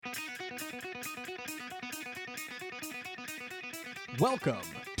Welcome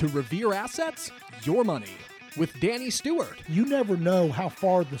to Revere Assets, Your Money, with Danny Stewart, You never know how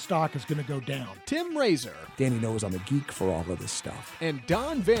far the stock is going to go down. Tim Razor, Danny knows I'm a geek for all of this stuff. and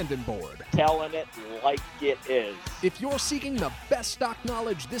Don Vandenborg. Telling it like it is. If you're seeking the best stock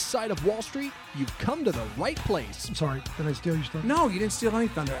knowledge this side of Wall Street, you've come to the right place. I'm sorry, did I steal your stuff? No, you didn't steal any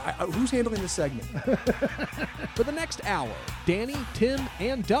thunder. Who's handling this segment? For the next hour, Danny, Tim,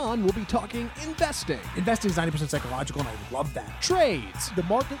 and Don will be talking investing, Investing is 90% psychological, and I love that. trades, The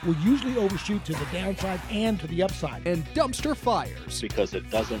market will usually overshoot to the downside and to the upside. and dumpster fires. Because it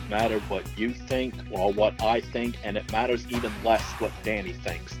doesn't matter what you think or what I think, and it matters even less what Danny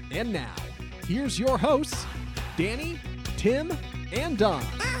thinks. And now, here's your hosts, Danny, Tim, and Don.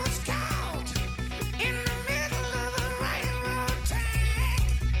 I was caught in the middle of a railroad track.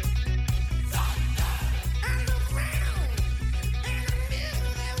 On the ground, and I knew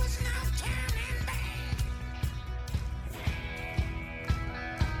there was no turning back.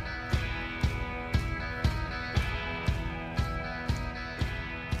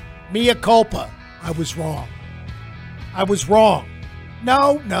 Mea culpa. I was wrong. I was wrong.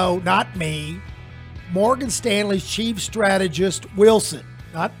 No, not me. Morgan Stanley's chief strategist, Wilson,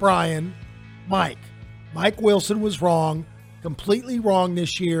 not Brian, Mike. Mike Wilson was wrong, completely wrong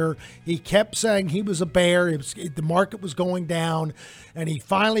this year. He kept saying he was a bear. The market was going down, and he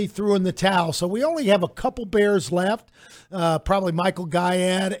finally threw in the towel. So we only have a couple bears left, probably Michael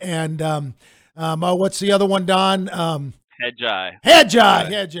Guyad and, what's the other one, Don? Hedgeye.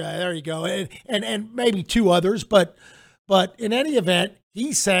 There you go. And maybe two others, but in any event,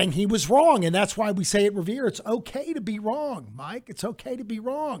 he's saying he was wrong, and that's why we say at Revere, it's okay to be wrong, Mike. It's okay to be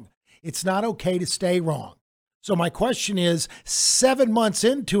wrong. It's not okay to stay wrong. So my question is, 7 months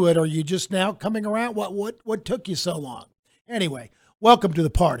into it, are you just now coming around? What took you so long? Anyway, welcome to the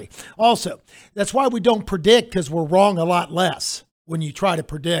party. Also, that's why we don't predict, because we're wrong a lot less when you try to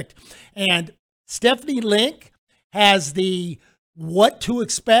predict. And Stephanie Link has the what to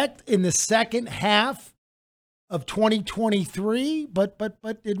expect in the second half of 2023, but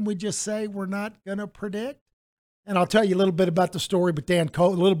didn't we just say we're not going to predict? And I'll tell you a little bit about the story, but Dan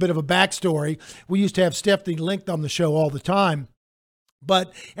Cole, a little bit of a backstory. We used to have Stephanie Link on the show all the time.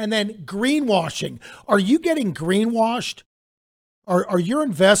 And then greenwashing. Are you getting greenwashed? Are your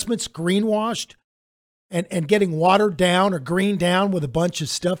investments greenwashed and getting watered down or greened down with a bunch of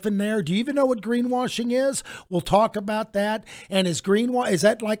stuff in there? Do you even know what greenwashing is? We'll talk about that. And is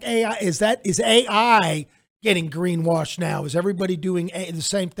that like AI? Is AI getting greenwashed now? Is everybody doing the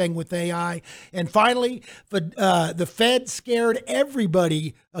same thing with AI? And finally, the Fed scared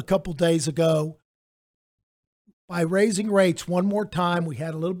everybody a couple days ago by raising rates one more time. We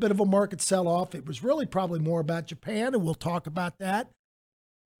had a little bit of a market sell-off. It was really probably more about Japan, and we'll talk about that.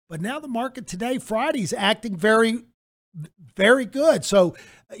 But now the market today, Friday, is acting very, very good. So,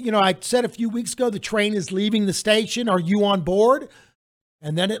 I said a few weeks ago, the train is leaving the station. Are you on board?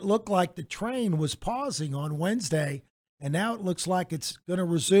 And then it looked like the train was pausing on Wednesday, and now it looks like it's going to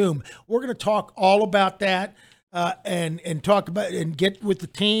resume. We're going to talk all about that and talk about and get with the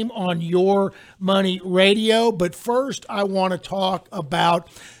team on Your Money Radio. But first, I want to talk about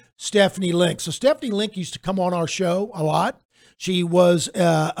Stephanie Link. So Stephanie Link used to come on our show a lot. She was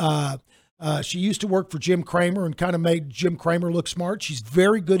she used to work for Jim Cramer and kind of made Jim Cramer look smart. She's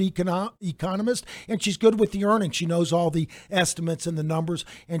very good economist, and she's good with the earnings. She knows all the estimates and the numbers,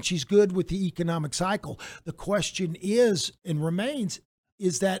 and she's good with the economic cycle. The question is and remains,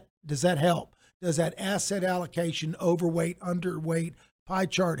 does that help? Does that asset allocation, overweight, underweight pie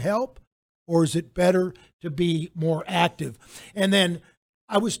chart help? Or is it better to be more active? And then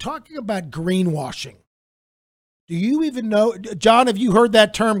I was talking about greenwashing. Do you even know, John, have you heard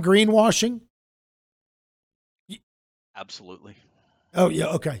that term greenwashing? Absolutely. Oh, yeah.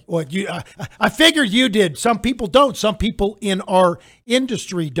 Okay. Well, I figured you did. Some people don't. Some people in our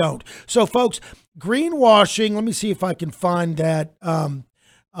industry don't. So, folks, greenwashing, let me see if I can find that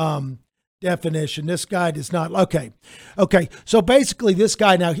definition. This guy does not. Okay. So basically this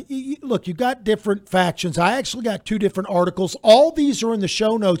guy now, look, you got different factions. I actually got two different articles. All these are in the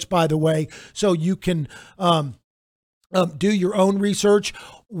show notes, by the way, so you can do your own research.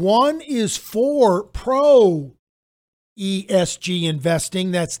 One is for pro ESG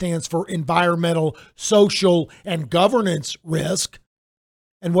investing. That stands for environmental, social, and governance risk.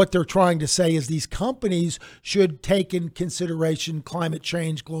 And what they're trying to say is these companies should take in consideration climate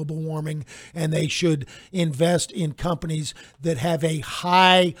change, global warming, and they should invest in companies that have a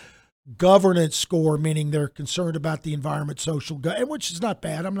high governance score, meaning they're concerned about the environment, social, and which is not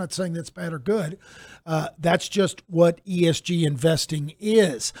bad. I'm not saying that's bad or good. That's just what ESG investing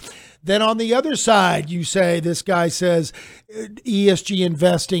is. Then on the other side, you say, this guy says ESG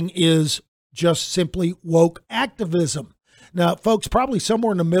investing is just simply woke activism. Now, folks, probably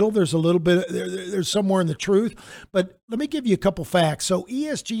somewhere in the middle, there's a little bit, there's somewhere in the truth, but let me give you a couple facts. So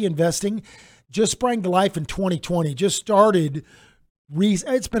ESG investing just sprang to life in 2020, just started,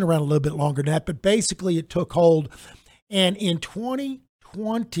 it's been around a little bit longer than that, but basically it took hold. And in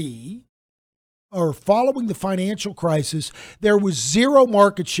 2020, or following the financial crisis, there was zero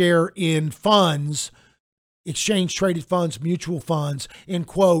market share in funds, exchange traded funds, mutual funds, in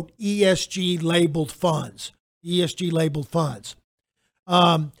quote, ESG labeled funds.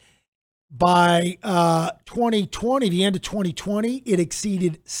 By 2020, the end of 2020, it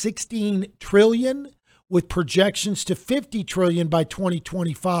exceeded 16 trillion with projections to 50 trillion by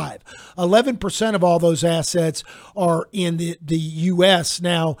 2025. 11% of all those assets are in the U.S.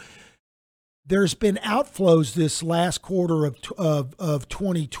 Now, there's been outflows this last quarter of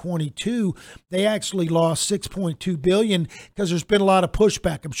 2022. They actually lost $6.2 billion because there's been a lot of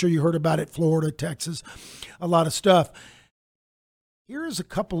pushback. I'm sure you heard about it, Florida, Texas, a lot of stuff. Here's a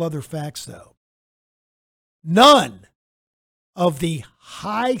couple other facts, though. None of the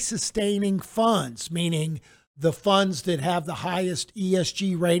high sustaining funds, meaning the funds that have the highest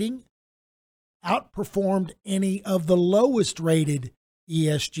ESG rating, outperformed any of the lowest rated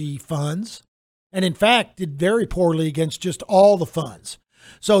ESG funds, and in fact did very poorly against just all the funds.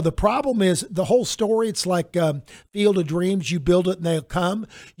 So the problem is the whole story. It's like Field of Dreams. You build it and they'll come.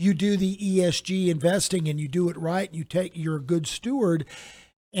 You do the ESG investing and you do it right. You're a good steward,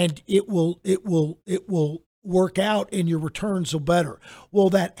 and it will work out and your returns will better. Well,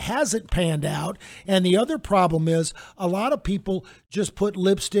 that hasn't panned out. And the other problem is a lot of people just put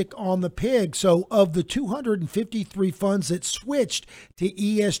lipstick on the pig. So of the 253 funds that switched to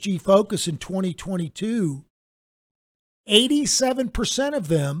ESG focus in 2022, 87% of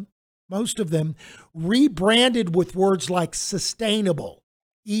them, most of them, rebranded with words like sustainable,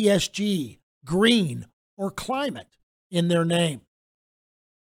 ESG, green, or climate in their name.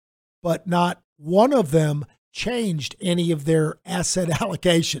 But not one of them changed any of their asset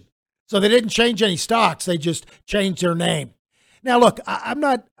allocation. So they didn't change any stocks. They just changed their name. Now, look, I'm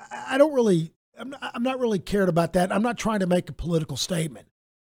not really cared about that. I'm not trying to make a political statement.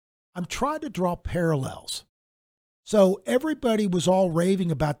 I'm trying to draw parallels. So everybody was all raving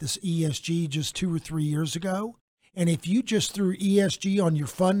about this ESG just 2 or 3 years ago. And if you just threw ESG on your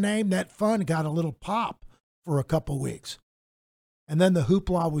fund name, that fund got a little pop for a couple weeks. And then the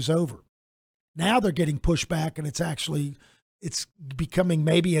hoopla was over. Now they're getting pushed back, and it's becoming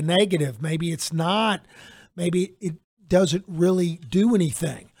maybe a negative. Maybe it's not. Maybe it doesn't really do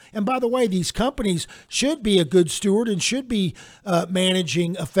anything. And by the way, these companies should be a good steward and should be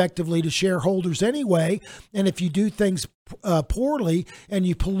managing effectively to shareholders anyway. And if you do things poorly and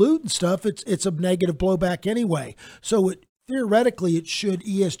you pollute and stuff, it's a negative blowback anyway. So theoretically,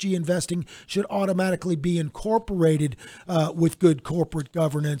 ESG investing should automatically be incorporated with good corporate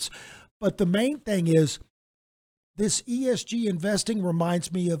governance. But the main thing is this ESG investing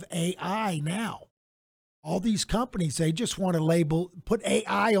reminds me of AI now. All these companies, they just want to put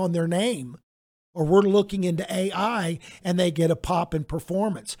AI on their name, or we're looking into AI, and they get a pop in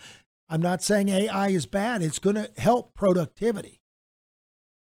performance. I'm not saying AI is bad. It's going to help productivity.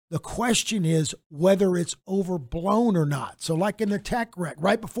 The question is whether it's overblown or not. So like in the tech wreck,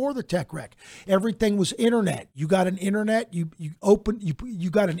 right before the tech wreck, everything was internet. You got an internet, you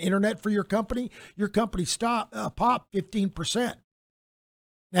got an internet for your company popped 15%.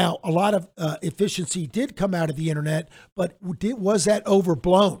 Now, a lot of efficiency did come out of the internet, but was that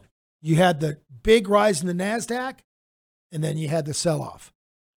overblown? You had the big rise in the NASDAQ, and then you had the sell-off.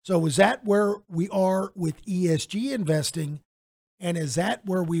 So is that where we are with ESG investing? And is that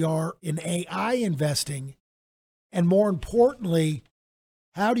where we are in AI investing? And more importantly,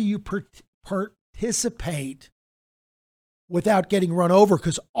 how do you participate without getting run over?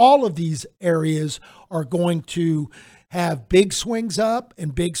 Because all of these areas are going to have big swings up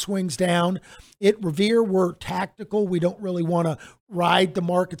and big swings down. At Revere, we're tactical. We don't really want to ride the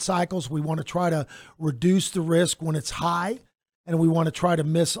market cycles. We want to try to reduce the risk when it's high, and we want to try to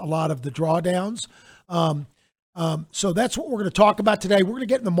miss a lot of the drawdowns. So that's what we're going to talk about today. We're going to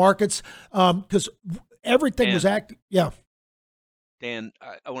get in the markets because everything was active. Yeah. Dan,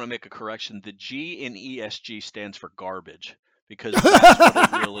 I want to make a correction. The G in ESG stands for garbage, because that's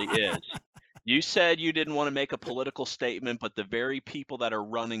what it really is. You said you didn't want to make a political statement, but the very people that are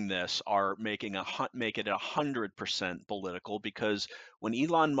running this are make it 100% political, because when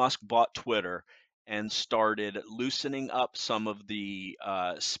Elon Musk bought Twitter and started loosening up some of the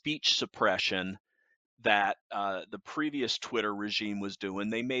speech suppression that the previous Twitter regime was doing,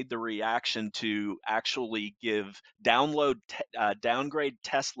 they made the reaction to actually downgrade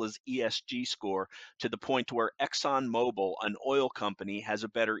Tesla's ESG score to the point to where ExxonMobil, an oil company, has a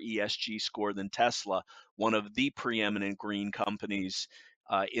better ESG score than Tesla, one of the preeminent green companies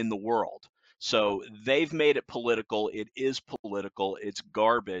in the world. So they've made it political. It is political. It's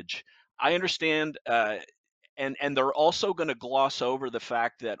garbage. I understand. And they're also going to gloss over the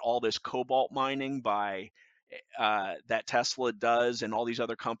fact that all this cobalt mining by that Tesla does and all these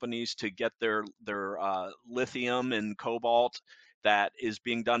other companies to get their lithium and cobalt that is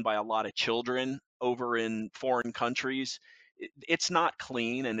being done by a lot of children over in foreign countries. It's not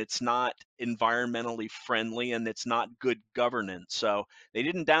clean, and it's not environmentally friendly, and it's not good governance. So they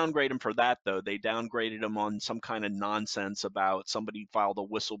didn't downgrade him for that, though. They downgraded him on some kind of nonsense about somebody filed a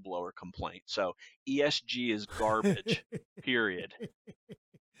whistleblower complaint. So ESG is garbage, period.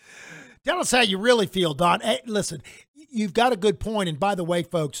 Tell us how you really feel, Don. Hey, listen, you've got a good point. And by the way,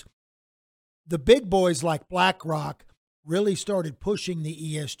 folks, the big boys like BlackRock really started pushing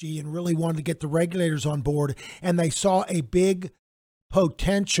the ESG and really wanted to get the regulators on board. And they saw a big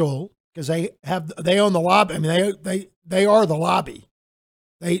potential because they own the lobby. I mean, they are the lobby.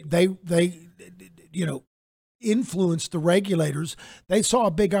 They influence the regulators. They saw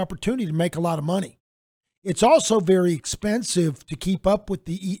a big opportunity to make a lot of money. It's also very expensive to keep up with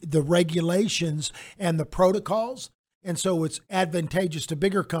the regulations and the protocols. And so it's advantageous to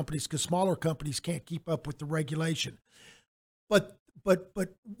bigger companies because smaller companies can't keep up with the regulation. But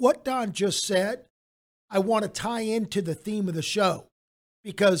what Don just said, I want to tie into the theme of the show,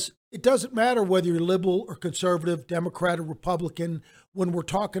 because it doesn't matter whether you're liberal or conservative, Democrat or Republican, when we're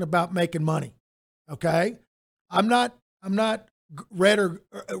talking about making money. Okay? I'm not red or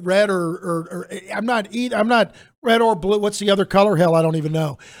I'm not red or blue. What's the other color? Hell, I don't even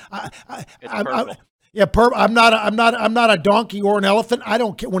know. Purple. I'm not a donkey or an elephant. I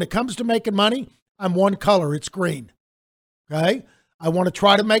don't care. When it comes to making money, I'm one color. It's green. Okay? I want to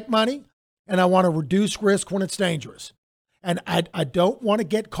try to make money, and I want to reduce risk when it's dangerous. And I don't want to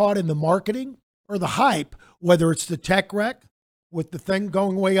get caught in the marketing or the hype, whether it's the tech wreck with the thing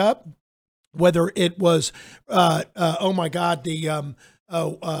going way up, whether it was, the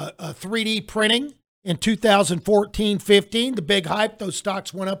 3D printing in 2014-15, the big hype, those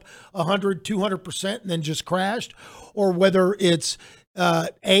stocks went up 100, 200% and then just crashed, or whether it's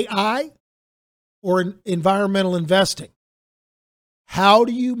AI or environmental investing. How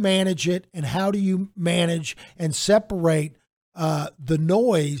do you manage it, and how do you manage and separate the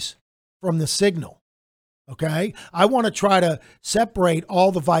noise from the signal? Okay? I want to try to separate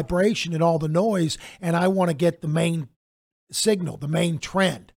all the vibration and all the noise, and I want to get the main signal, the main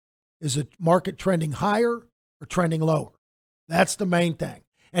trend. Is the market trending higher or trending lower? That's the main thing.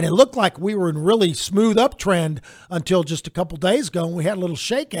 And it looked like we were in really smooth uptrend until just a couple days ago, and we had a little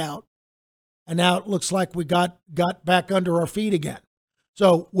shakeout, and now it looks like we got back under our feet again.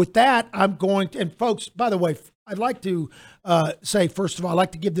 So with that, I'm going to, and folks, by the way, I'd like to say, first of all, I'd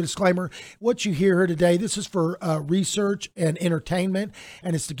like to give the disclaimer. What you hear here today, this is for research and entertainment,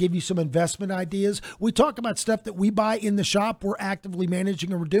 and it's to give you some investment ideas. We talk about stuff that we buy in the shop, we're actively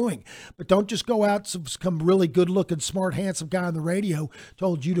managing and we're doing. But don't just go out, some really good-looking, smart, handsome guy on the radio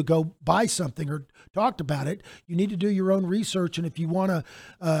told you to go buy something or talked about it. You need to do your own research, and if you want to,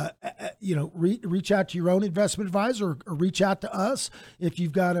 reach out to your own investment advisor or reach out to us if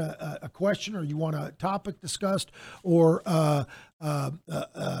you've got a question or you want a topic discussed, or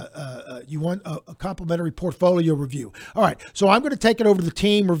you want a complimentary portfolio review. All right, so I'm going to take it over to the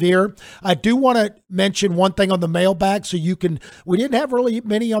team, Revere. I do want to mention one thing on the mailbag, so you can. We didn't have really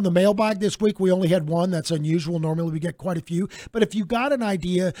many on the mailbag this week. We only had one. That's unusual. Normally we get quite a few. But if you got an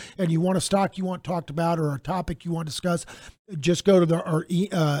idea and you want a stock you want talked about or a topic you want to discuss, just go to our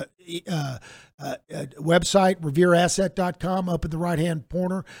website, revereasset.com. Up in the right-hand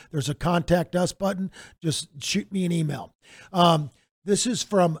corner, there's a Contact Us button. Just shoot me an email. This is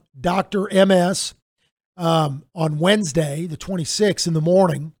from Dr. MS on Wednesday, the 26th in the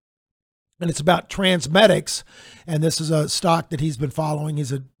morning, and it's about Transmedics, and this is a stock that he's been following.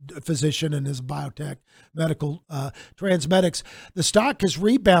 He's a physician and is a biotech medical. Transmedics, the stock has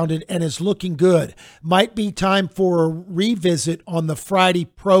rebounded and is looking good. Might be time for a revisit on the Friday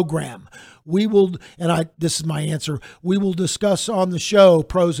program. We will, this is my answer, we will discuss on the show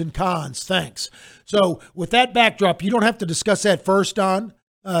pros and cons. Thanks. So with that backdrop, you don't have to discuss that first, Don.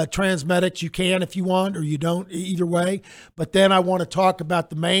 Transmedics, you can if you want, or you don't, either way. But then I want to talk about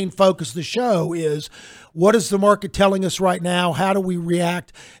the main focus of the show is what is the market telling us right now? How do we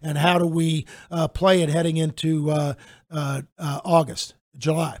react, and how do we play it heading into August,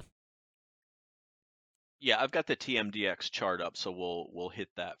 July? Yeah, I've got the TMDX chart up, so we'll hit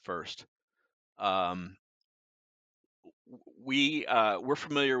that first. We're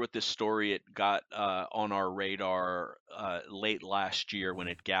familiar with this story. It got on our radar late last year when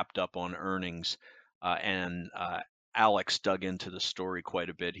it gapped up on earnings, and Alex dug into the story quite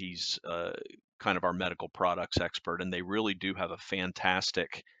a bit. He's kind of our medical products expert, and they really do have a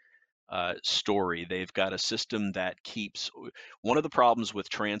fantastic story. They've got a system that keeps. One of the problems with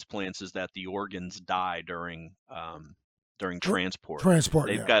transplants is that the organs die during transport. Transport,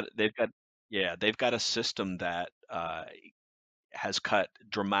 They've got a system that has cut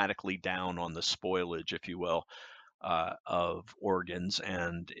dramatically down on the spoilage, if you will, of organs,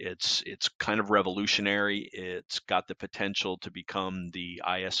 and it's kind of revolutionary. It's got the potential to become the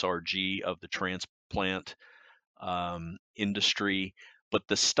ISRG of the transplant industry. But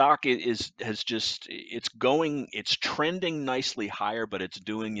the stock it's trending nicely higher, but it's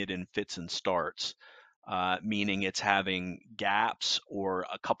doing it in fits and starts. Meaning it's having gaps or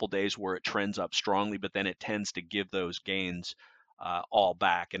a couple days where it trends up strongly, but then it tends to give those gains all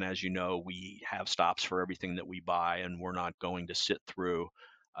back. And as you know, we have stops for everything that we buy, and we're not going to sit through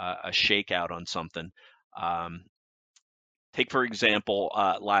a shakeout on something. Take, for example,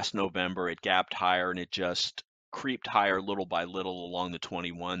 last November, it gapped higher and it just creeped higher little by little along the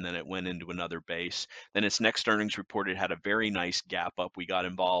 21. Then it went into another base. Then its next earnings report, it had a very nice gap up. We got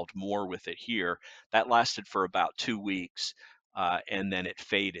involved more with it here. That lasted for about 2 weeks. And then it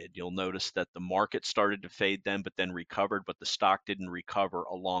faded. You'll notice that the market started to fade then, but then recovered, but the stock didn't recover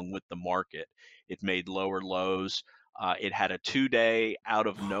along with the market. It made lower lows. It had a 2-day out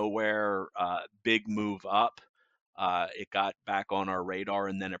of nowhere big move up. It got back on our radar,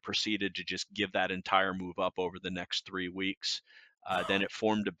 and then it proceeded to just give that entire move up over the next 3 weeks. Then it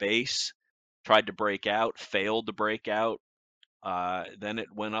formed a base, tried to break out, failed to break out. Then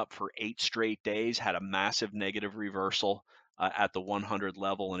it went up for 8 straight days, had a massive negative reversal at the 100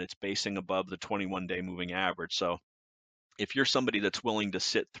 level, and it's basing above the 21-day moving average. So if you're somebody that's willing to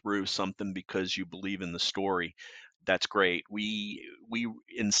sit through something because you believe in the story, that's great. We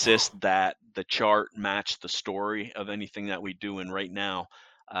insist that the chart match the story of anything that we do, and right now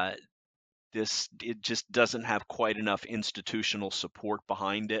it just doesn't have quite enough institutional support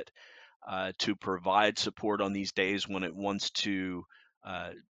behind it to provide support on these days when it wants to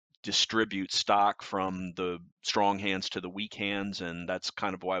distribute stock from the strong hands to the weak hands, and that's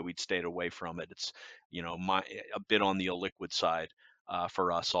kind of why we'd stayed away from it. It's a bit on the illiquid side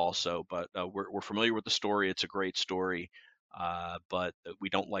for us also, but we're familiar with the story. It's a great story, but we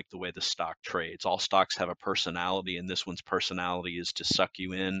don't like the way the stock trades. All stocks have a personality, and this one's personality is to suck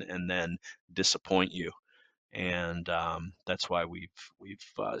you in and then disappoint you. And that's why we've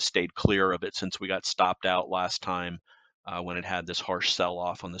stayed clear of it since we got stopped out last time when it had this harsh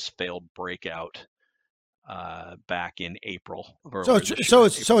sell-off on this failed breakout back in April.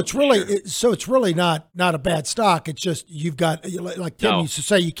 It's really not a bad stock. It's just you've got, like Tim used to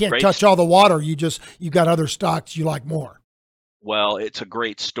say, you can't touch all the water. You've got other stocks you like more. Well, it's a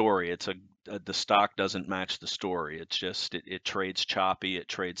great story. The stock doesn't match the story. It's just it trades choppy. It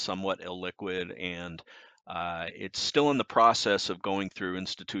trades somewhat illiquid, and it's still in the process of going through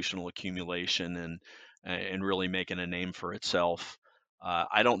institutional accumulation and really making a name for itself.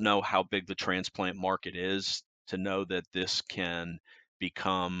 I don't know how big the transplant market is to know that this can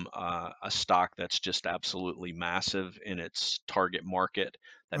become a stock that's just absolutely massive in its target market.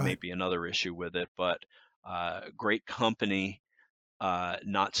 That may be another issue with it, but great company,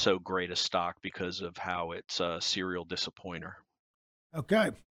 not so great a stock because of how it's a serial disappointer.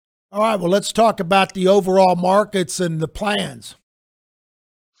 Okay. All right, well, let's talk about the overall markets and the plans.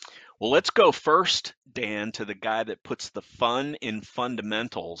 Well, let's go first, Dan, to the guy that puts the fun in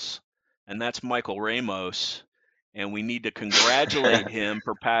fundamentals, and that's Michael Ramos. And we need to congratulate him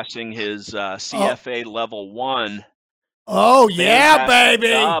for passing his CFA level 1. Oh, yeah, baby.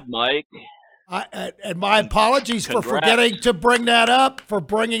 Good job, Mike. And my apologies for forgetting to bring that up,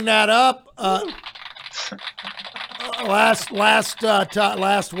 last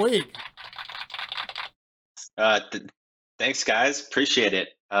week. Thanks, guys. Appreciate it.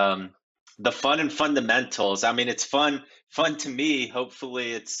 The fun and fundamentals. I mean, it's fun to me.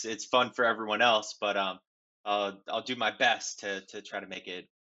 Hopefully, it's fun for everyone else. But I'll do my best to try to make it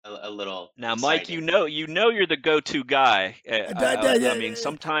a little Now, Mike, exciting. you know you're the go-to guy. I mean, Uh,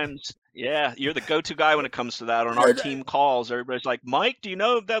 sometimes, yeah, you're the go-to guy when it comes to that. On our team calls, everybody's like, "Mike, do you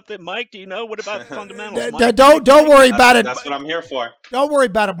know about that? Mike, do you know what about fundamentals? Mike, Don't Mike, Mike." worry about it. That's what I'm here for. Don't worry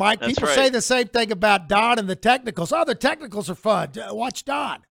about it, Mike. That's People right. say the same thing about Don and the technicals. Oh, the technicals are fun. Watch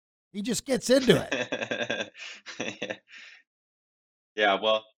Don. He just gets into it. Yeah,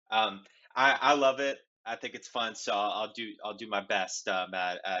 well, I love it. I think it's fun, so I'll do my best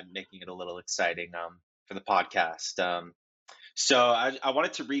at making it a little exciting for the podcast. So I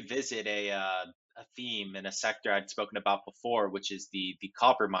wanted to revisit a theme in a sector I'd spoken about before, which is the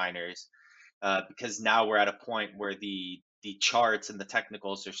copper miners, because now we're at a point where the charts and the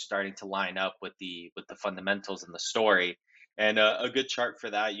technicals are starting to line up with the fundamentals and the story. And a good chart for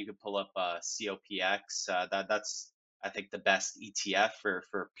that, you could pull up COPX. That's I think the best ETF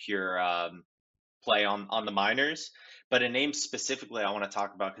for pure play on the miners. But a name specifically I want to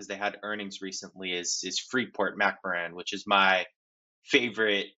talk about because they had earnings recently is Freeport McMoran, which is my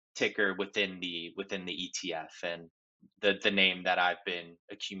favorite ticker within the ETF and the name that I've been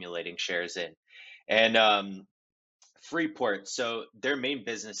accumulating shares in. And Freeport, so their main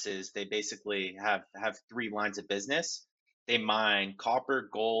businesses, they basically have three lines of business. They mine copper,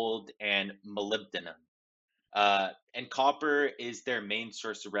 gold, and molybdenum. And copper is their main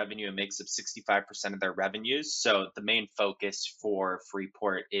source of revenue. It makes up 65% of their revenues. So the main focus for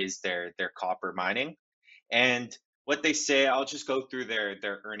Freeport is their copper mining. And what they say, I'll just go through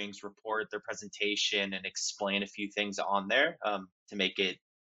their earnings report, their presentation, and explain a few things on there to make it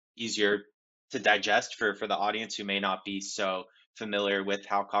easier to digest for the audience who may not be so familiar with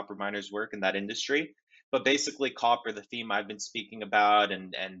how copper miners work in that industry. But basically, copper, the theme I've been speaking about,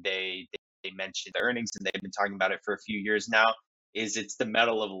 and they mentioned the earnings, and they've been talking about it for a few years now, is it's the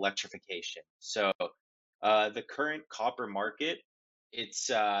metal of electrification. So the current copper market,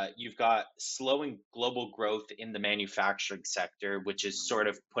 it's you've got slowing global growth in the manufacturing sector, which is sort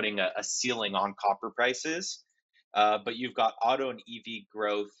of putting a ceiling on copper prices. But you've got auto and EV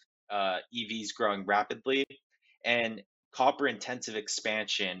growth, EVs growing rapidly, and copper intensive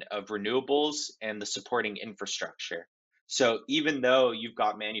expansion of renewables and the supporting infrastructure. So even though you've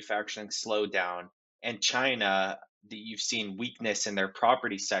got manufacturing slowdown and China, you've seen weakness in their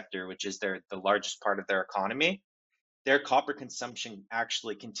property sector, which is the largest part of their economy, their copper consumption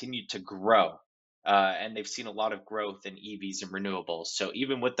actually continued to grow. And they've seen a lot of growth in EVs and renewables. So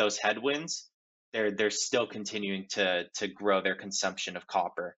even with those headwinds, they're still continuing to grow their consumption of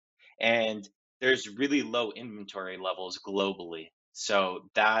copper. And there's really low inventory levels globally. So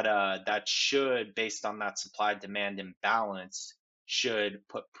that should, based on that supply demand imbalance, should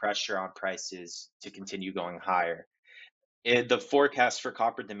put pressure on prices to continue going higher. The forecast for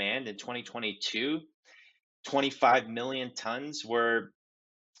copper demand in 2022, 25 million tons were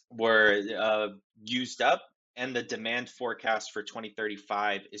used up, and the demand forecast for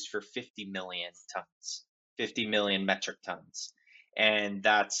 2035 is for 50 million tons, 50 million metric tons, and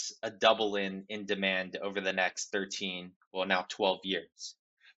that's a double in demand over the next 13, well now 12 years.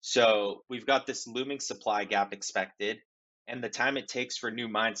 So we've got this looming supply gap expected, and the time it takes for new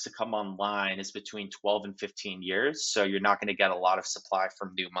mines to come online is between 12 and 15 years. So you're not going to get a lot of supply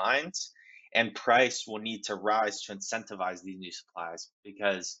from new mines, and price will need to rise to incentivize these new supplies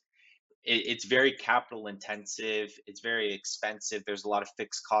because it's very capital intensive. It's very expensive. There's a lot of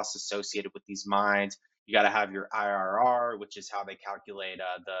fixed costs associated with these mines. You got to have your IRR, which is how they calculate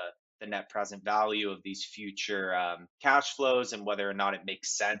the net present value of these future cash flows and whether or not it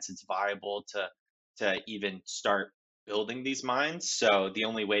makes sense, it's viable to even start building these mines. So the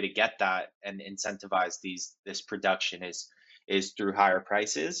only way to get that and incentivize this production is through higher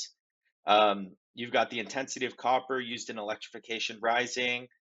prices. You've got the intensity of copper used in electrification rising,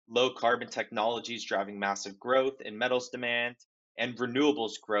 low carbon technologies driving massive growth in metals demand, and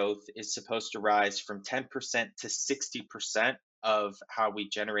renewables growth is supposed to rise from 10% to 60% of how we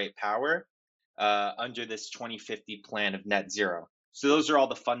generate power under this 2050 plan of net zero. So those are all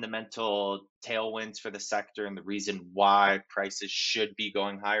the fundamental tailwinds for the sector and the reason why prices should be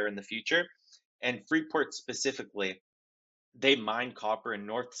going higher in the future. And Freeport specifically, they mine copper in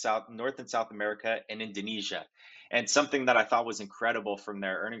North and South America and Indonesia. And something that I thought was incredible from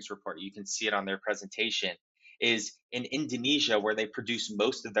their earnings report, you can see it on their presentation, is in Indonesia, where they produce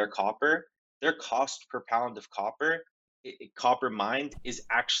most of their copper, their cost per pound of copper, copper mined, is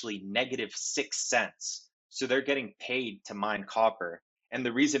actually -6 cents. So they're getting paid to mine copper. And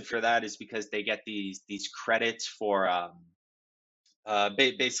the reason for that is because they get these credits for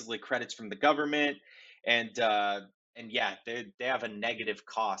basically credits from the government, and yeah, they have a negative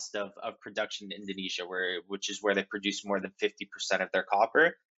cost of production in Indonesia, which is where they produce more than 50% of their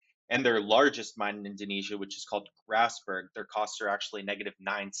copper. And their largest mine in Indonesia, which is called Grasberg, their costs are actually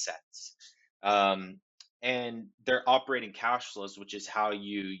 -9 cents. And their operating cash flows, which is how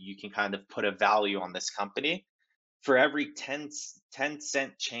you can kind of put a value on this company, for every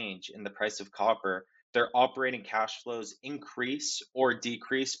 10-cent change in the price of copper, their operating cash flows increase or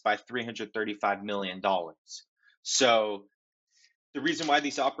decrease by $335 million. So the reason why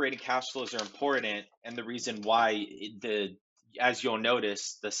these operating cash flows are important, and the reason why as you'll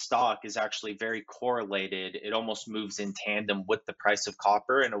notice, the stock is actually very correlated. It almost moves in tandem with the price of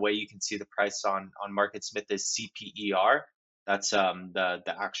copper. In a way, you can see the price on MarketSmith is CPER. That's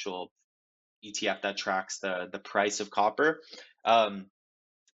the actual ETF that tracks the price of copper. The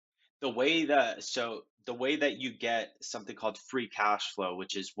way that you get something called free cash flow,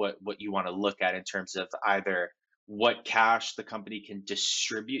 which is what you want to look at in terms of either what cash the company can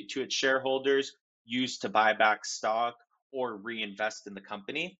distribute to its shareholders, use to buy back stock, or reinvest in the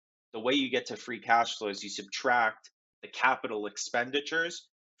company. The way you get to free cash flow is you subtract the capital expenditures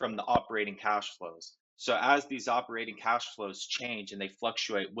from the operating cash flows. So as these operating cash flows change and they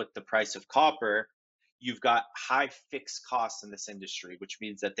fluctuate with the price of copper, you've got high fixed costs in this industry, which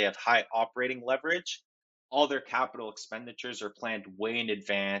means that they have high operating leverage. All their capital expenditures are planned way in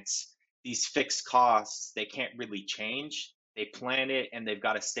advance. These fixed costs, they can't really change. They plan it and they've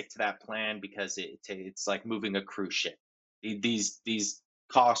got to stick to that plan because it's like moving a cruise ship. These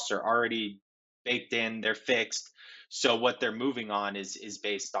costs are already baked in, they're fixed. So what they're moving on is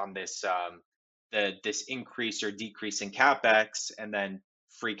based on this this increase or decrease in capex and then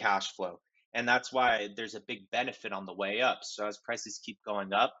free cash flow. And that's why there's a big benefit on the way up. So as prices keep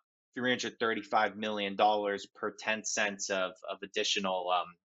going up, $335 million per 10 cents of additional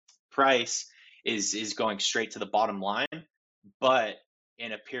price is going straight to the bottom line. But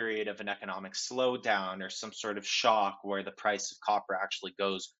in a period of an economic slowdown or some sort of shock where the price of copper actually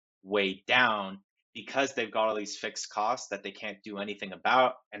goes way down, because they've got all these fixed costs that they can't do anything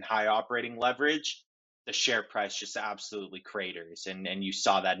about and high operating leverage, the share price just absolutely craters. And you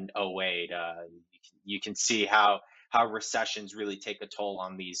saw that in 08. You can see how recessions really take a toll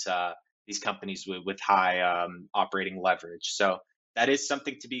on these companies with high operating leverage. So that is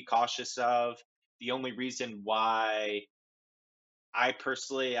something to be cautious of. The only reason why I've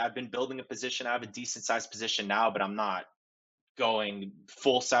been building a position. I have a decent sized position now, but I'm not going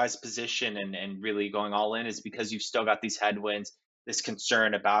full size position and really going all in, is because you've still got these headwinds, this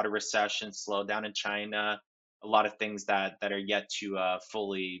concern about a recession, slowdown in China, a lot of things that are yet to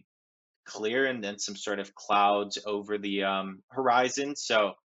fully clear, and then some sort of clouds over the horizon.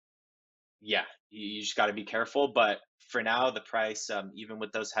 So yeah, you just got to be careful. But for now, the price, even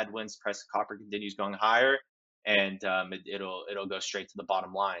with those headwinds, price of copper continues going higher, and it'll go straight to the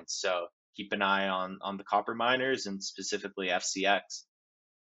bottom line. So keep an eye on the copper miners and specifically FCX.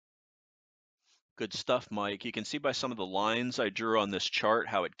 Good stuff, Mike. You can see by some of the lines I drew on this chart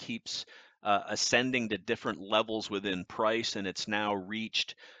how it keeps ascending to different levels within price, and it's now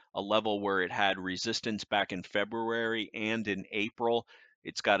reached a level where it had resistance back in February and in April.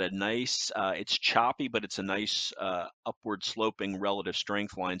 It's got a nice, it's choppy, but it's a nice upward sloping relative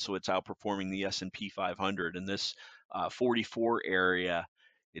strength line, so it's outperforming the S&P 500. In this 44 area,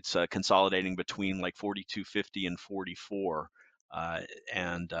 it's consolidating between like 42.50 and 44.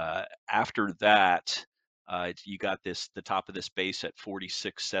 And after that, you got the top of this base at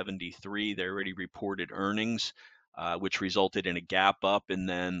 46.73. They already reported earnings, which resulted in a gap up and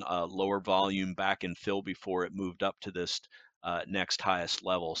then lower volume back in fill before it moved up to this next highest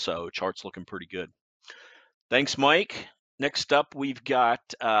level. So chart's looking pretty good. Thanks, Mike. Next up, we've got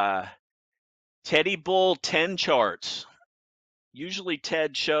Teddy Bull 10 charts. Usually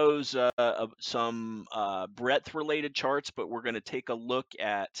Ted shows some breadth-related charts, but we're going to take a look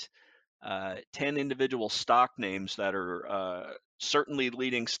at 10 individual stock names that are certainly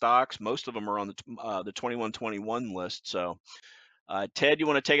leading stocks. Most of them are on the 2121 list. So, Ted, you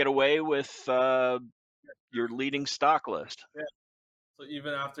want to take it away with your leading stock list? Yeah. So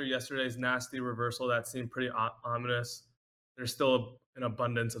even after yesterday's nasty reversal that seemed pretty ominous, there's still an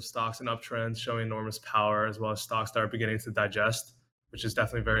abundance of stocks and uptrends showing enormous power, as well as stocks that are beginning to digest, which is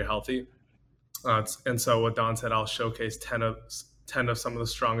definitely very healthy. And so what Don said, I'll showcase 10 of some of the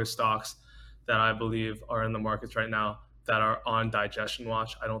strongest stocks that I believe are in the markets right now that are on digestion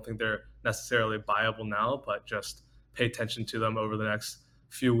watch. I don't think they're necessarily buyable now, but just pay attention to them over the next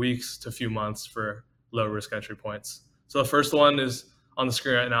few weeks to few months for low risk entry points. So the first one is on the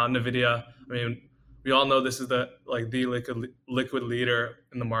screen right now, NVIDIA. I mean, we all know this is the liquid leader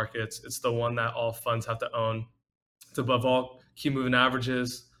in the markets. It's the one that all funds have to own. It's above all key moving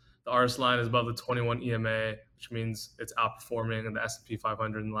averages. The RS line is above the 21 EMA, which means it's outperforming in the S&P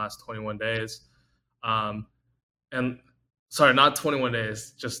 500 in the last 21 days. And sorry, not 21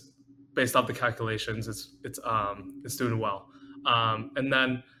 days, just based off the calculations, it's doing well. And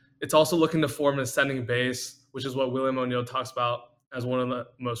then it's also looking to form an ascending base, which is what William O'Neill talks about as one of the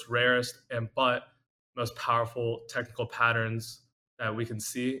most rarest but most powerful technical patterns that we can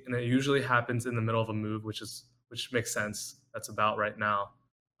see. And it usually happens in the middle of a move, which makes sense. That's about right now.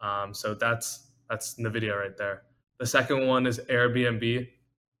 So that's NVIDIA right there. The second one is Airbnb.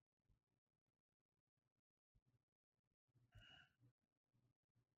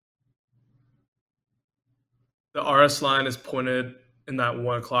 The RS line is pointed in that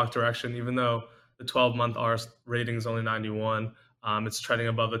 1 o'clock direction, even though the 12-month RS rating is only 91. It's trending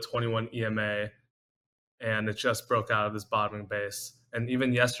above the 21 EMA, and it just broke out of this bottoming base. And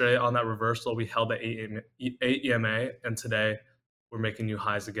even yesterday on that reversal, we held the 8 EMA, and today we're making new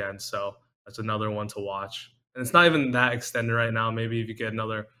highs again. So that's another one to watch. And it's not even that extended right now. Maybe if you get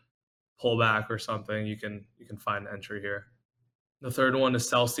another pullback or something, you can find an entry here. The third one is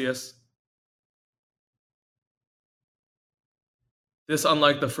Celsius. This,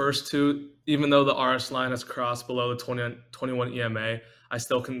 unlike the first two, even though the RS line has crossed below the 21 EMA, I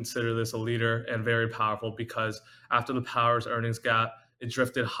still consider this a leader and very powerful because after the Powers earnings gap, it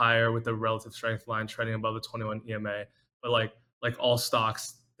drifted higher with the relative strength line trending above the 21 EMA. But like all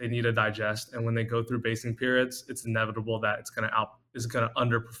stocks, they need to digest, and when they go through basing periods, it's inevitable that it's going to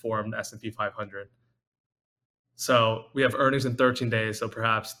underperform the S&P 500. So we have earnings in 13 days, so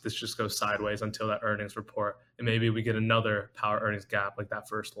perhaps this just goes sideways until that earnings report, and maybe we get another power earnings gap like that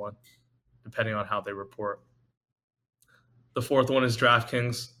first one, depending on how they report. The fourth one is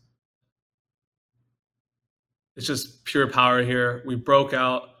DraftKings. It's just pure power here. We broke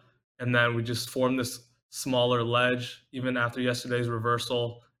out, and then we just formed this smaller ledge. Even after yesterday's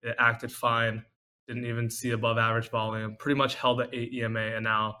reversal, it acted fine, didn't even see above average volume, pretty much held at 8 EMA, and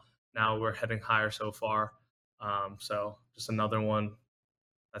now we're heading higher so far. So just another one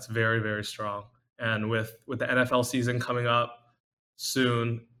that's very, very strong. And with the NFL season coming up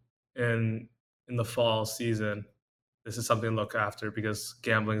soon in the fall season, this is something to look after because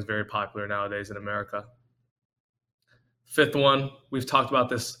gambling is very popular nowadays in America. Fifth one, we've talked about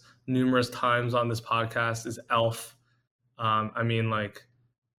this numerous times on this podcast, is ELF. I mean, like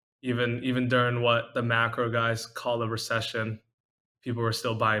even during what the macro guys call a recession, people were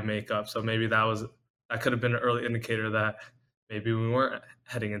still buying makeup. So maybe that could have been an early indicator that maybe we weren't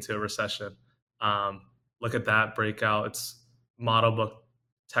heading into a recession. Look at that breakout. It's model book,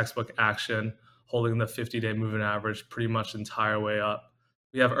 textbook action, holding the 50-day moving average pretty much the entire way up.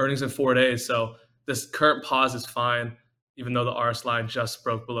 We have earnings in 4 days, so this current pause is fine, even though the RS line just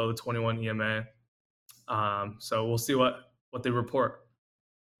broke below the 21 EMA. So we'll see what they report.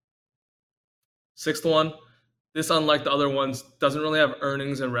 Sixth one, this, unlike the other ones, doesn't really have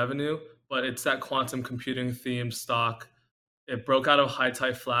earnings and revenue, but it's that quantum computing themed stock. It broke out of high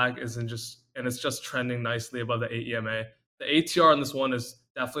type flag, and it's just trending nicely above the 8 EMA. The ATR on this one is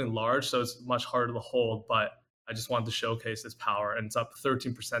definitely large, so it's much harder to hold, but I just wanted to showcase its power, and it's up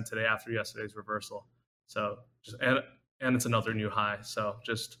 13% today after yesterday's reversal. So and it's another new high. So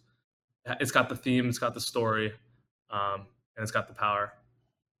just, it's got the theme, it's got the story, and it's got the power.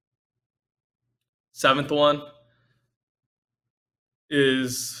 Seventh one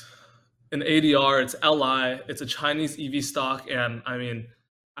is an ADR. It's LI. It's a Chinese EV stock. And I mean,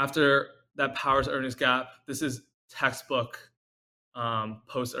 after that Powers earnings gap, this is textbook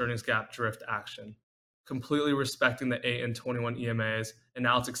post earnings gap drift action, completely respecting the 8 and 21 EMAs. And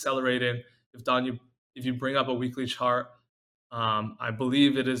now it's accelerating. If you bring up a weekly chart, I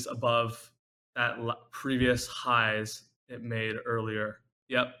believe it is above that previous highs it made earlier.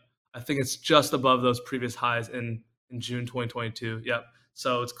 Yep. I think it's just above those previous highs in June 2022. Yep.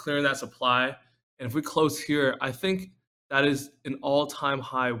 So it's clearing that supply. And if we close here, I think that is an all-time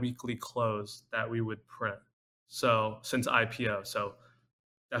high weekly close that we would print. So since IPO. So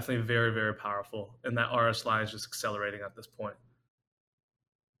definitely very, very powerful. And that RS line is just accelerating at this point.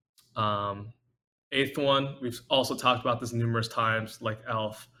 Eighth one, we've also talked about this numerous times, like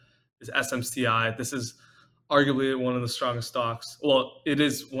ELF, is SMCI. This is arguably one of the strongest stocks. Well, it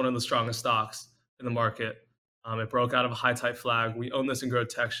is one of the strongest stocks in the market. It broke out of a high type flag. We own this in growth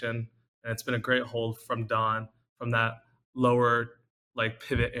detection, and it's been a great hold from Don, from that lower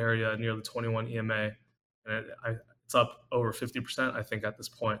pivot area near the 21 EMA. And it's up over 50%, I think, at this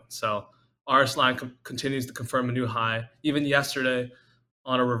point. So RS line continues to confirm a new high. Even yesterday,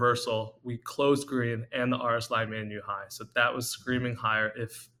 on a reversal, we closed green and the RS line made a new high. So that was screaming higher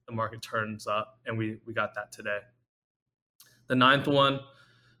if the market turns up, and we got that today. The ninth one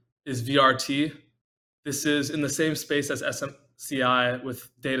is VRT. This is in the same space as SMCI with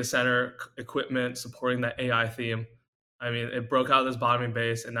data center equipment supporting that AI theme. I mean, it broke out of this bottoming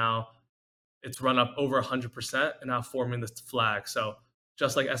base and now it's run up over 100% and now forming this flag. So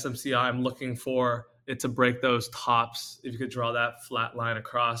just like SMCI, I'm looking for it to break those tops. If you could draw that flat line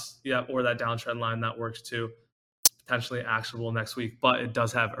across, yeah, or that downtrend line, that works too. Potentially actionable next week, but it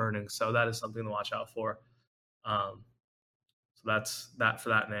does have earnings, so that is something to watch out for. So that's that for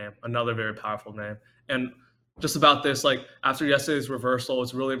that name. Another very powerful name. And just about this, like after yesterday's reversal,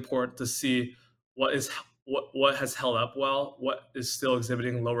 it's really important to see what has held up well, what is still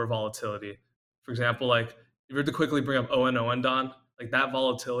exhibiting lower volatility. For example, like if you were to quickly bring up ON, Don, like that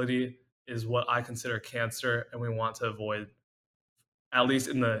volatility is what I consider cancer, and we want to avoid at least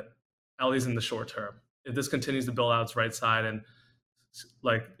in the short term. If this continues to build out its right side and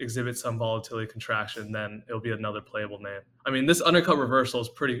like exhibit some volatility contraction, then it'll be another playable name. I mean, this undercut reversal is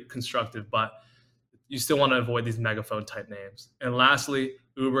pretty constructive, but you still want to avoid these megaphone type names. And lastly,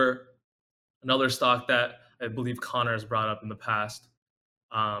 Uber, another stock that I believe Connor has brought up in the past.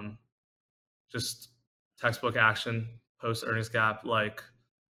 Just textbook action, post earnings gap, like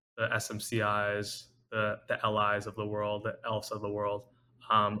the SMCIs, the LIs of the world, the ELFs of the world.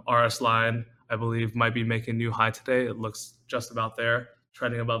 RS line, I believe, might be making a new high today. It looks just about there,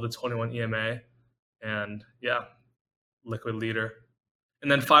 trending above the 21 EMA. And yeah, liquid leader.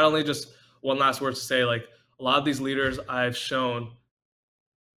 And then finally, just one last word to say, like a lot of these leaders I've shown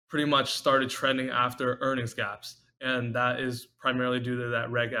pretty much started trending after earnings gaps. And that is primarily due to that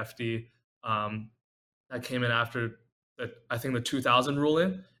Reg FD that came in after I think the 2000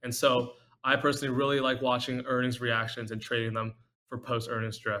 ruling. And so I personally really like watching earnings reactions and trading them for post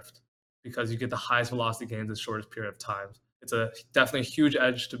earnings drift, because you get the highest velocity gains in the shortest period of time. It's definitely a huge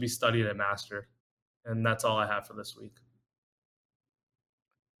edge to be studied and mastered. And that's all I have for this week.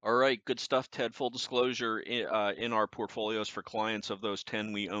 All right, good stuff, Ted. Full disclosure, in our portfolios for clients of those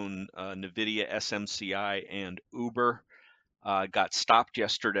 10, we own NVIDIA, SMCI, and Uber. Got stopped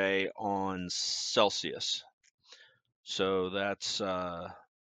yesterday on Celsius. So that's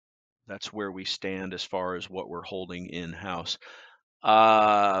where we stand as far as what we're holding in-house.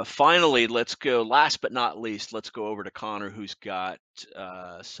 Finally, let's go, last but not least, let's go over to Connor, who's got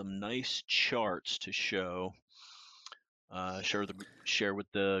some nice charts to share with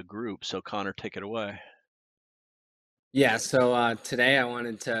the group. So Connor, take it away. Yeah, so today I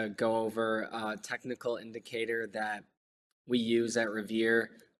wanted to go over a technical indicator that we use at Revere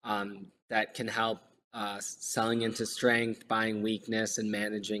that can help selling into strength, buying weakness, and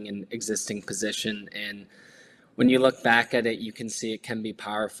managing an existing position. And when you look back at it, you can see it can be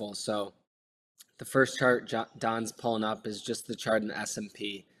powerful. So the first chart Don's pulling up is just the chart in the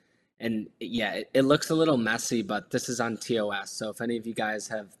S&P. And yeah, it looks a little messy, but this is on TOS. So if any of you guys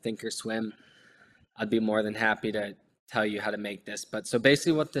have Thinkorswim, I'd be more than happy to tell you how to make this. But so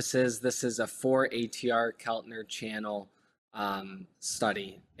basically what this is a 4 ATR Keltner channel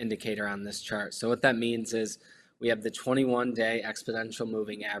study indicator on this chart. So what that means is we have the 21-day exponential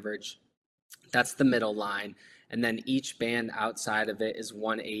moving average. That's the middle line. And then each band outside of it is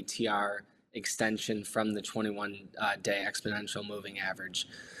 1 ATR extension from the 21-day exponential moving average.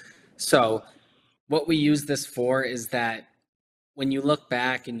 So what we use this for is that when you look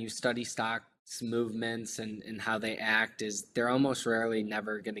back and you study stocks movements and how they act, is they're almost rarely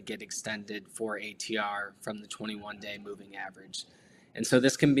never going to get extended for ATR from the 21-day moving average. And so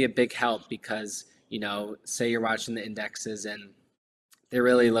this can be a big help because, you know, say you're watching the indexes and they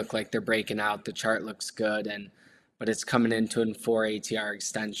really look like they're breaking out, the chart looks good, but it's coming into a 4 ATR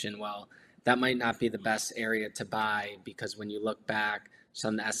extension. Well, that might not be the best area to buy, because when you look back, so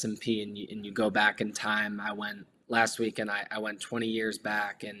on the S&P and you go back in time, I went last week and I went 20 years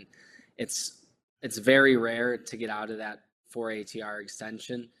back, and it's very rare to get out of that 4 ATR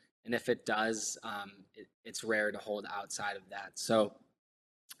extension. And if it does, it's rare to hold outside of that. So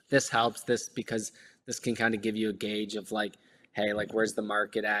this helps because this can kind of give you a gauge of like, hey, like where's the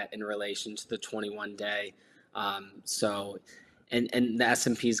market at in relation to the 21-day? So, and the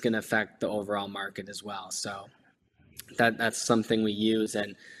S&P is going to affect the overall market as well. So that's something we use.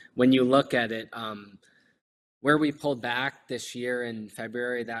 And when you look at it, where we pulled back this year in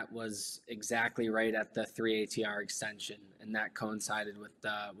February, that was exactly right at the 3 ATR extension, and that coincided with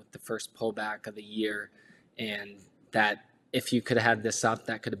the first pullback of the year. And that if you could have had this up,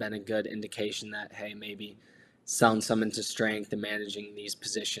 that could have been a good indication that, hey, maybe selling some into strength and managing these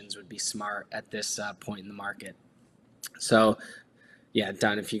positions would be smart at this point in the market. So, yeah,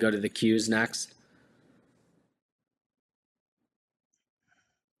 Don, if you go to the Qs next.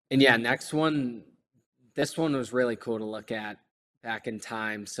 And yeah, next one. This one was really cool to look at back in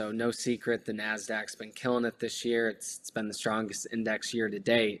time. So no secret, the Nasdaq's been killing it this year. It's been the strongest index year to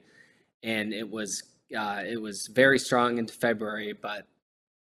date, and it was very strong into February, but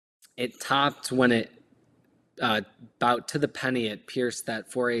it topped when it about to the penny. It pierced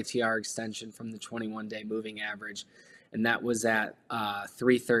that 4 ATR extension from the 21-day moving average, and that was at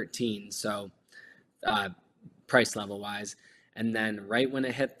 313. So price level wise. And then right when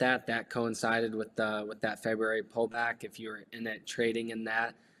it hit that coincided with that February pullback. If you were in it trading in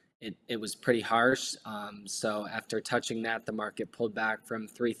that, it was pretty harsh. So after touching that, the market pulled back from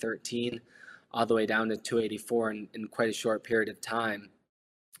 313 all the way down to 284 in quite a short period of time.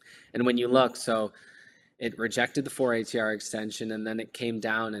 And when you look, so it rejected the 4 ATR extension, and then it came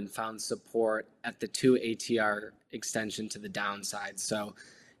down and found support at the 2 ATR extension to the downside. So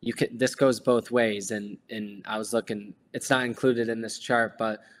this goes both ways, and I was looking, it's not included in this chart,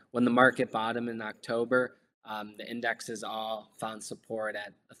 but when the market bottomed in October, the indexes all found support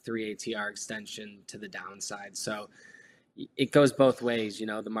at a 3 ATR extension to the downside. So it goes both ways.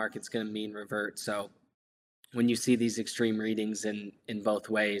 The market's going to mean revert. So when you see these extreme readings in both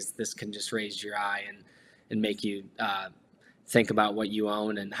ways, this can just raise your eye and make you think about what you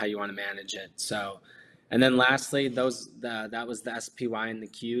own and how you want to manage it. So. And then lastly, that was the SPY and the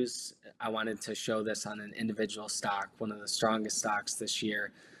Qs. I wanted to show this on an individual stock, one of the strongest stocks this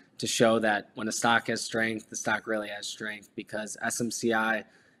year, to show that when a stock has strength, the stock really has strength, because SMCI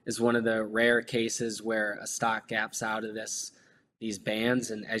is one of the rare cases where a stock gaps out of these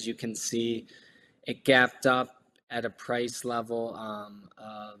bands. And as you can see, it gapped up at a price level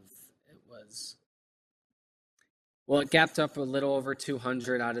it gapped up a little over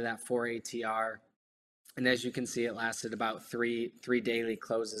 200 out of that 4 ATR. And as you can see, it lasted about three daily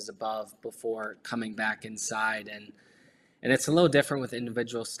closes above before coming back inside. And it's a little different with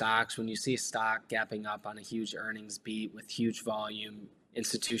individual stocks. When you see a stock gapping up on a huge earnings beat with huge volume,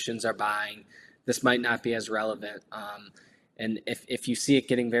 institutions are buying, this might not be as relevant. And if you see it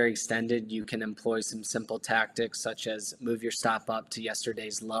getting very extended, you can employ some simple tactics, such as move your stop up to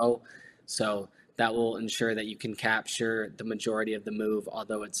yesterday's low. So that will ensure that you can capture the majority of the move,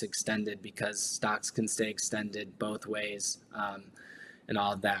 although it's extended, because stocks can stay extended both ways, and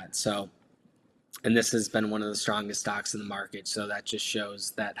all of that. So, and this has been one of the strongest stocks in the market. So that just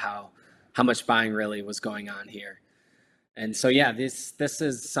shows that how much buying really was going on here. And so, yeah, this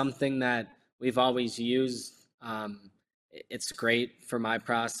is something that we've always used. It's great for my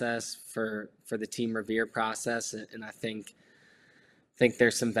process, for the Team Revere process, and I think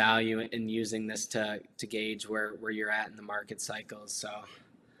there's some value in using this to gauge where you're at in the market cycles. So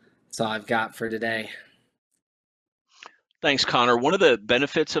that's all I've got for today. Thanks, Connor. One of the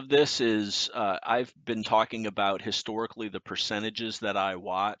benefits of this is I've been talking about historically the percentages that I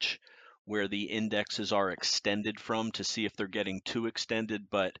watch where the indexes are extended from, to see if they're getting too extended.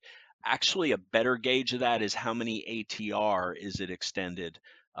 But actually a better gauge of that is how many ATR is it extended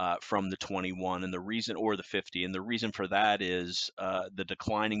from the 21 and the reason, or the 50. And the reason for that is the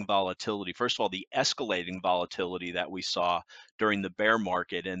declining volatility. First of all, the escalating volatility that we saw during the bear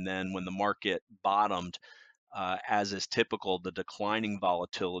market, and then when the market bottomed, as is typical, the declining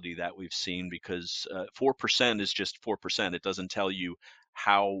volatility that we've seen, because 4% is just 4%. It doesn't tell you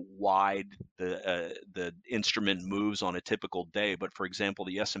how wide the instrument moves on a typical day. But for example,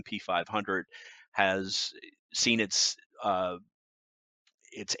 the S&P 500 has seen its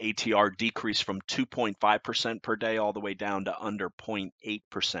ATR decrease from 2.5% per day all the way down to under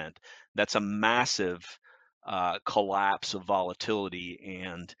 0.8%. That's a massive collapse of volatility,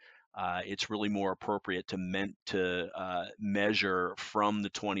 and it's really more appropriate to measure from the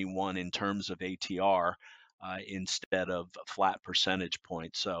 21 in terms of ATR instead of flat percentage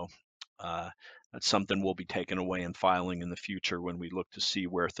points. So that's something we'll be taking away and filing in the future when we look to see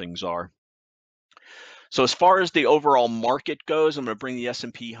where things are. So as far as the overall market goes, I'm going to bring the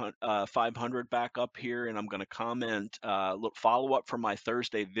S&P 500 back up here, and I'm going to comment, follow up from my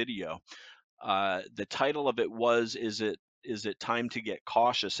Thursday video. The title of it was, is it time to get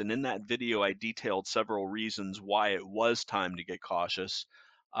cautious? And in that video, I detailed several reasons why it was time to get cautious.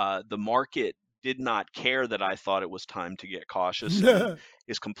 The market did not care that I thought it was time to get cautious, and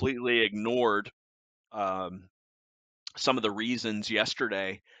is completely ignored some of the reasons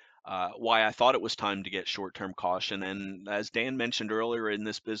yesterday why I thought it was time to get short-term caution. And as Dan mentioned earlier, in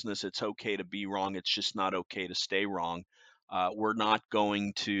this business, it's okay to be wrong. It's just not okay to stay wrong. We're not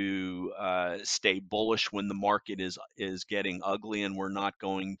going to stay bullish when the market is getting ugly, and we're not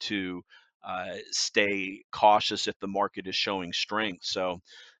going to stay cautious if the market is showing strength. So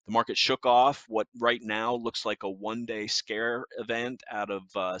the market shook off what right now looks like a one-day scare event out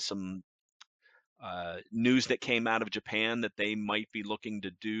of some news that came out of Japan that they might be looking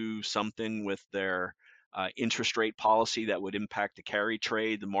to do something with their interest rate policy that would impact the carry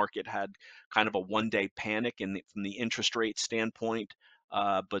trade. The market had kind of a one-day panic from the interest rate standpoint,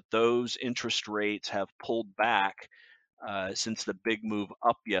 but those interest rates have pulled back since the big move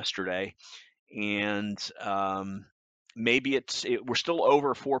up yesterday. And maybe we're still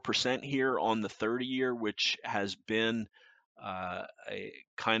over 4% here on the 30-year, which has been a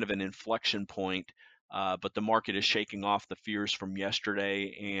kind of an inflection point. But the market is shaking off the fears from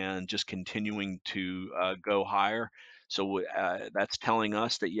yesterday and just continuing to go higher. So that's telling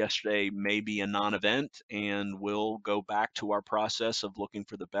us that yesterday may be a non-event, and we'll go back to our process of looking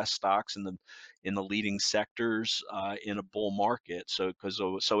for the best stocks in the leading sectors in a bull market. So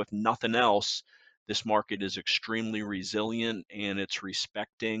if nothing else, this market is extremely resilient, and it's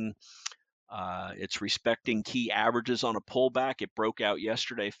respecting key averages on a pullback. It broke out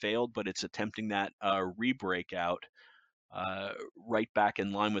yesterday, failed, but it's attempting that re-breakout right back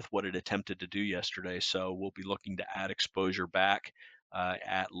in line with what it attempted to do yesterday. So we'll be looking to add exposure back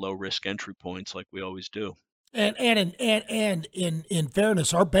at low risk entry points like we always do. And in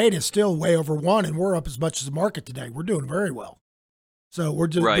fairness, our beta is still way over 1, and we're up as much as the market today. We're doing very well. So we're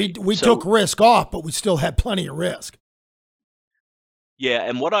just right. we took risk off, but we still had plenty of risk. Yeah,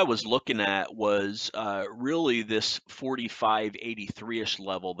 and what I was looking at was really this 45.83-ish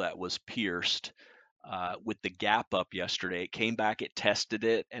level that was pierced with the gap up yesterday. It came back, it tested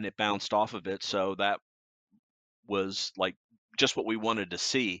it, and it bounced off of it. So that was like just what we wanted to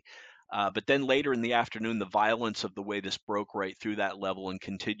see. But then later in the afternoon, the violence of the way this broke right through that level and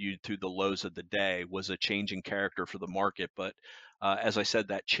continued through the lows of the day was a change in character for the market. But as I said,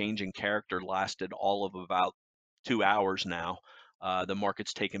 that change in character lasted all of about 2 hours now. The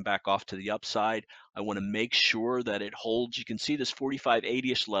market's taken back off to the upside. I want to make sure that it holds. You can see this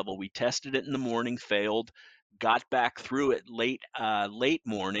 45.80-ish level. We tested it in the morning, failed, got back through it late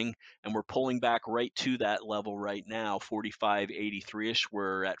morning, and we're pulling back right to that level right now, 45.83-ish.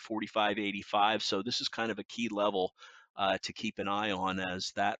 We're at 45.85. So this is kind of a key level to keep an eye on,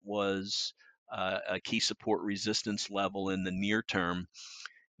 as that was a key support resistance level in the near term.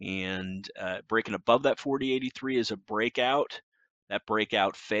 And breaking above that 40.83 is a breakout. That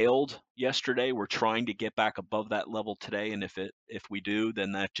breakout failed yesterday. We're trying to get back above that level today, and if we do,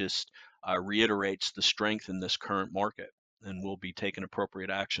 then that just reiterates the strength in this current market, and we'll be taking appropriate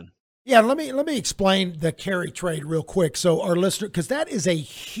action. Yeah, let me explain the carry trade real quick. So our listener, because that is a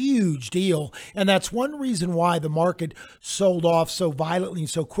huge deal, and that's one reason why the market sold off so violently and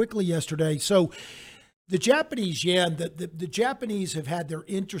so quickly yesterday. So the Japanese yen, the Japanese have had their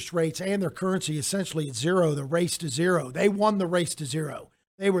interest rates and their currency essentially at zero, the race to zero. They won the race to zero.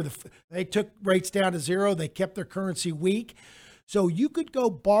 They took rates down to zero. They kept their currency weak. So you could go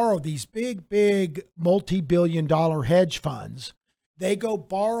borrow these big multi-billion-dollar hedge funds. They go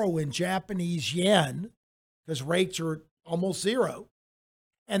borrow in Japanese yen because rates are almost zero.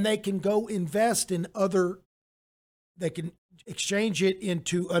 And they can go invest in they can exchange it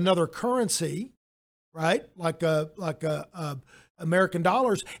into another currency, right? Like American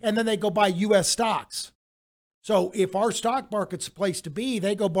dollars, and then they go buy U.S. stocks. So if our stock market's a place to be,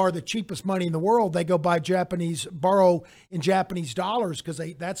 they go borrow the cheapest money in the world. They go borrow in Japanese dollars because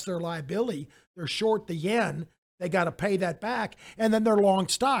that's their liability. They're short the yen. They got to pay that back. And then they're long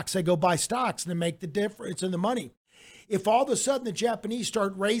stocks. They go buy stocks and they make the difference in the money. If all of a sudden the Japanese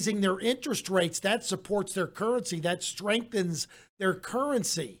start raising their interest rates, that supports their currency. That strengthens their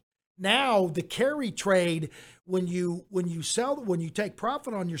currency. Now the carry trade, when you take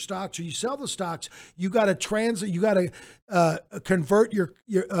profit on your stocks or you sell the stocks, you got to convert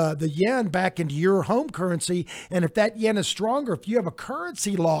the yen back into your home currency. And if that yen is stronger, if you have a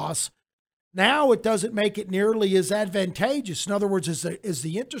currency loss, now it doesn't make it nearly as advantageous. In other words, as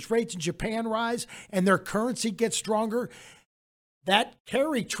the interest rates in Japan rise and their currency gets stronger, that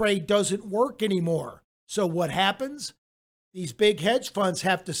carry trade doesn't work anymore. So what happens? These big hedge funds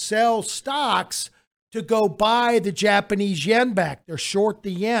have to sell stocks to go buy the Japanese yen back. They're short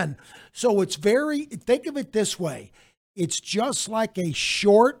the yen. So think of it this way. It's just like a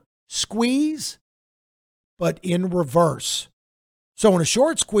short squeeze, but in reverse. So in a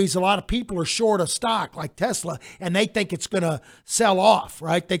short squeeze, a lot of people are short a stock like Tesla, and they think it's going to sell off,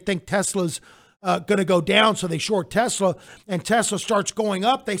 right? They think Tesla's going to go down, so they short Tesla, and Tesla starts going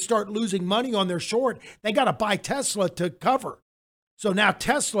up. They start losing money on their short. They got to buy Tesla to cover. So now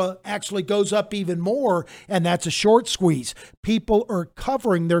Tesla actually goes up even more, and that's a short squeeze. People are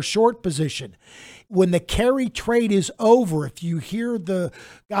covering their short position. When the carry trade is over, if you hear the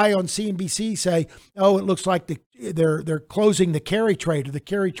guy on CNBC say, oh, it looks like they're closing the carry trade, or the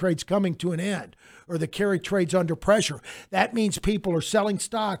carry trade's coming to an end, or the carry trade's under pressure, that means people are selling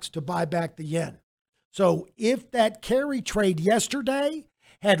stocks to buy back the yen. So if that carry trade yesterday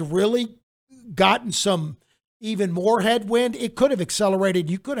had really gotten some even more headwind, it could have accelerated.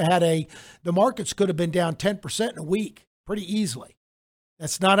 You could have had the markets could have been down 10% in a week pretty easily.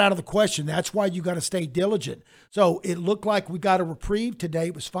 That's not out of the question. That's why you got to stay diligent. So it looked like we got a reprieve today.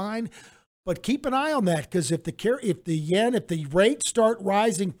 It was fine, but keep an eye on that, because if the rates start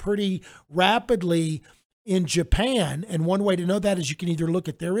rising pretty rapidly in Japan, and one way to know that is you can either look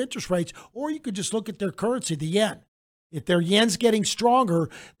at their interest rates or you could just look at their currency, the yen. If their yen's getting stronger,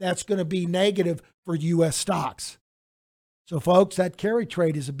 that's going to be negative for U.S. stocks. So, folks, that carry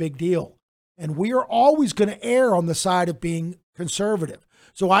trade is a big deal. And we are always going to err on the side of being conservative.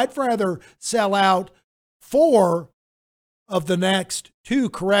 So I'd rather sell out 4 of the next 2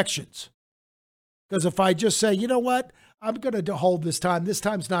 corrections. Because if I just say, you know what, I'm going to hold this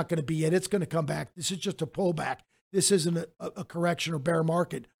time's not going to be it. It's going to come back. This is just a pullback. This isn't a correction or bear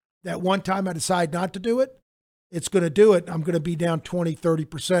market. That one time I decide not to do it, it's going to do it. I'm going to be down 20,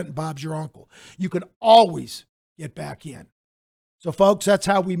 30%, and Bob's your uncle. You can always get back in. So, folks, that's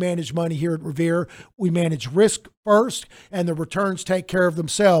how we manage money here at Revere. We manage risk first, and the returns take care of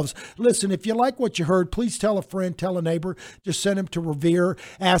themselves. Listen, if you like what you heard, please tell a friend, tell a neighbor. Just send them to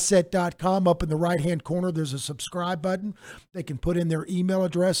revereasset.com. Up in the right-hand corner, there's a subscribe button. They can put in their email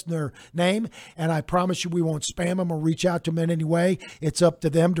address and their name, and I promise you we won't spam them or reach out to them in any way. It's up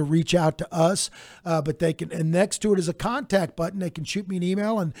to them to reach out to us, but they can, and next to it is a contact button. They can shoot me an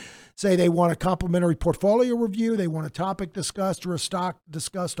email and say they want a complimentary portfolio review, they want a topic discussed or a stock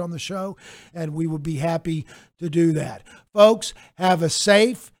discussed on the show, and we would be happy to do that. Folks, have a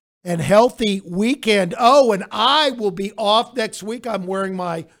safe and healthy weekend. Oh, and I will be off next week. I'm wearing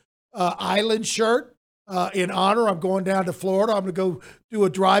my island shirt in honor. I'm going down to Florida. I'm going to go do a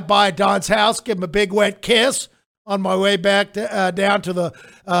drive-by at Don's house, give him a big wet kiss on my way back to, down to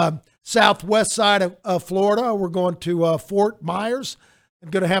the southwest side of Florida. We're going to Fort Myers. I'm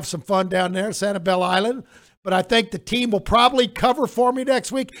going to have some fun down there, Sanibel Island. But I think the team will probably cover for me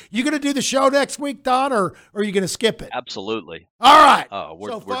next week. You going to do the show next week, Don, or are you going to skip it? Absolutely. All right.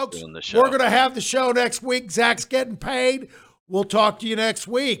 We're folks, doing the show. We're going to have the show next week. Zach's getting paid. We'll talk to you next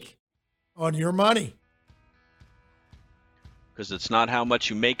week on Your Money. Because it's not how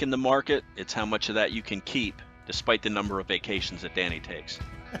much you make in the market, it's how much of that you can keep, despite the number of vacations that Danny takes.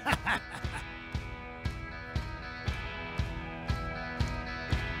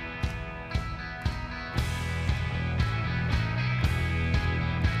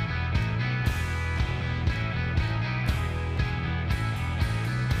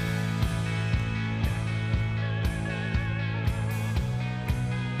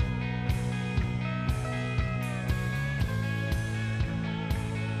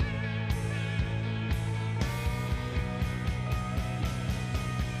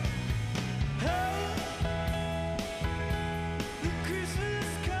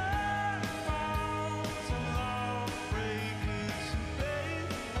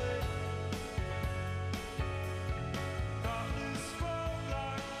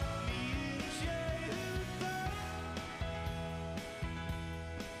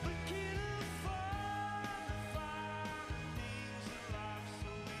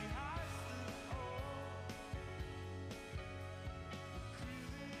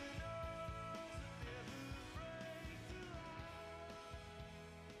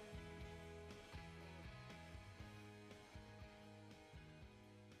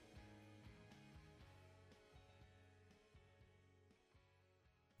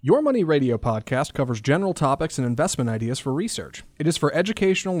 Your Money Radio podcast covers general topics and investment ideas for research. It is for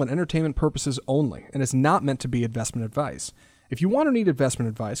educational and entertainment purposes only, and is not meant to be investment advice. If you want or need investment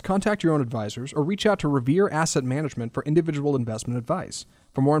advice, contact your own advisors or reach out to Revere Asset Management for individual investment advice.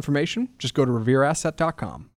 For more information, just go to revereasset.com.